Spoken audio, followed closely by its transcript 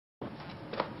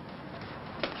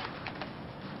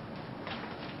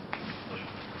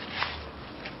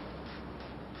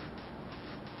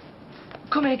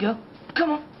Come here, girl.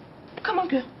 Come on. Come on,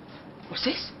 girl. What's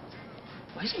this?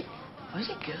 What is it? What is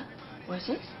it, girl? What is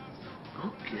this?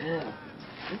 Good girl.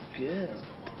 Good girl.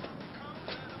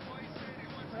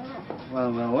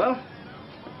 Oh, well.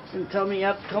 Didn't tell me you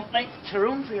had company to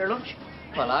room for your lunch.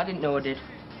 Well, I didn't know I did.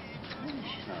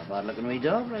 She's not a bad-looking wee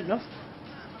dog, right enough.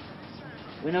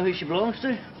 We know who she belongs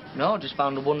to? No, just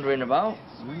found her wandering about.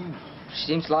 She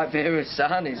seems to like various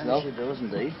sarnies, though. She does,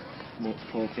 indeed. But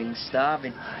poor thing's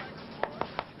starving.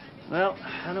 Well,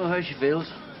 I know how she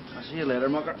feels. I'll see you later,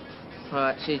 mucker. All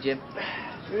right, see you, Jim.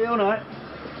 Cheerio now.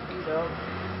 You dog.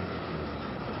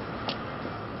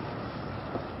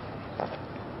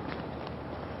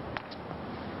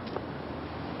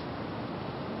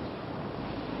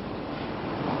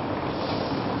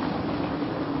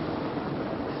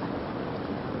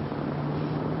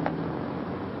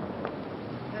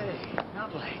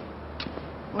 Natalie.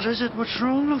 What is it? What's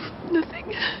wrong, love?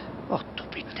 Nothing. Oh,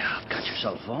 don't be daft. Catch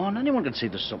yourself on. Anyone can see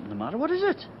there's something the matter. What is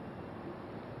it?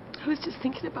 I was just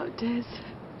thinking about Des.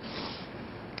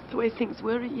 The way things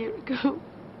were a year ago.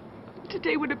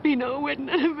 Today would have been our wedding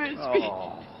anniversary.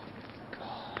 Oh,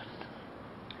 God.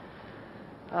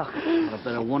 Oh, well, I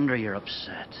better wonder you're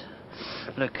upset.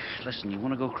 Look, listen, you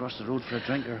want to go across the road for a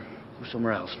drink or go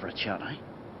somewhere else for a chat, eh?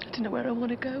 I don't know where I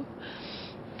want to go.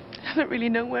 I haven't really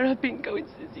known where I've been going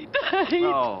since he died.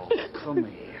 Oh, come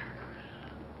here.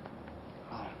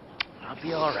 Oh, I'll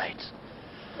be all right.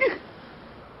 There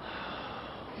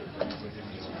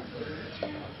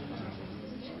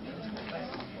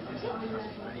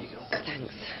you go.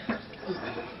 Thanks.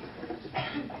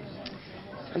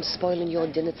 I'm spoiling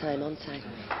your dinner time, aren't I?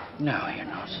 No, you're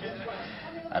not.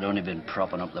 I'd only been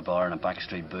propping up the bar in a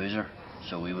backstreet boozer,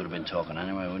 so we would have been talking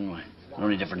anyway, wouldn't we? The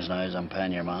only difference now is I'm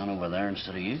paying your man over there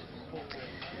instead of you.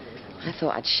 I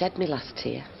thought I'd shed me last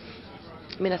tear.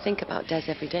 I mean, I think about Des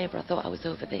every day, but I thought I was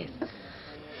over this.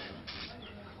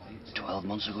 12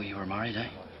 months ago you were married, eh?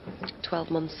 12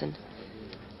 months and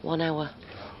 1 hour.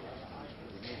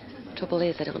 Trouble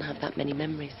is, I don't have that many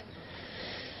memories.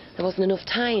 There wasn't enough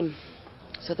time,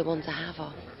 so the ones I have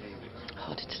are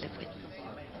harder to live with.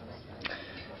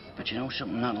 But you know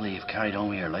something, Natalie? You've carried on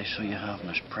with your life, so you have, and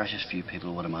there's precious few people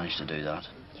who would have managed to do that.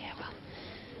 Yeah, well,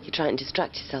 you try and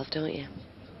distract yourself, don't you?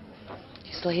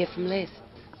 You still hear from Liz?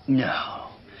 No.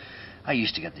 I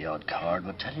used to get the odd card,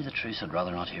 but tell you the truth, I'd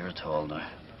rather not hear at all now.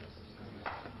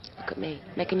 Look at me,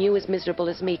 making you as miserable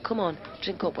as me. Come on,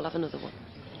 drink up, we'll have another one.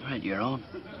 Right, you're on.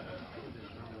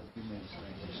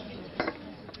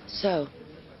 So,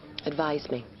 advise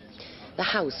me. The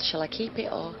house, shall I keep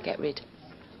it or get rid?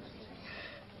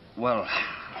 Well,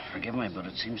 forgive me, but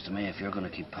it seems to me if you're going to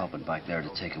keep popping back there to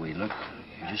take a wee look,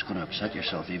 you're just going to upset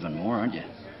yourself even more, aren't you?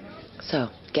 So,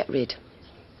 get rid.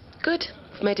 Good,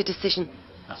 we've made a decision.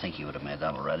 I think you would have made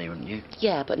that already, wouldn't you?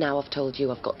 Yeah, but now I've told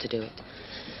you I've got to do it.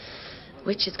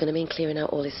 Which is going to mean clearing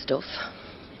out all his stuff.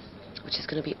 Which is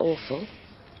going to be awful.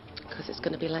 Because it's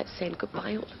going to be like saying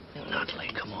goodbye.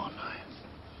 Natalie, come on now.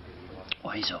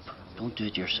 Wise up. Don't do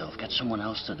it yourself. Get someone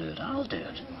else to do it. I'll do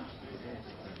it.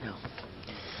 No.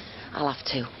 I'll have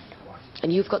to.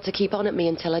 And you've got to keep on at me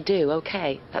until I do,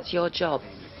 okay? That's your job.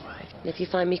 Right. And if you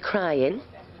find me crying,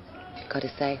 you've got to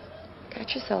say,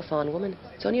 catch yourself on, woman.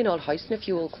 It's only an old house and a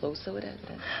few old clothes, so it is.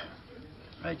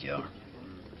 Right, you are.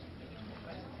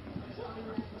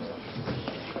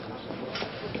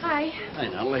 Hi. Hey,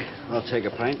 Natalie. I'll take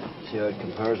a pint. See how it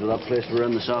compares with that place we were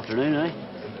in this afternoon, eh?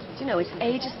 Do you know, it's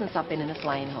ages since I've been in a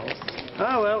flying horse.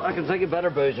 Oh, well, I can think of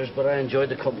better boozers, but I enjoyed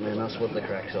the company, and that's what the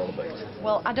crack's all about.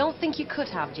 Well, I don't think you could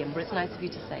have, Jim, but it's nice of you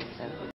to say so.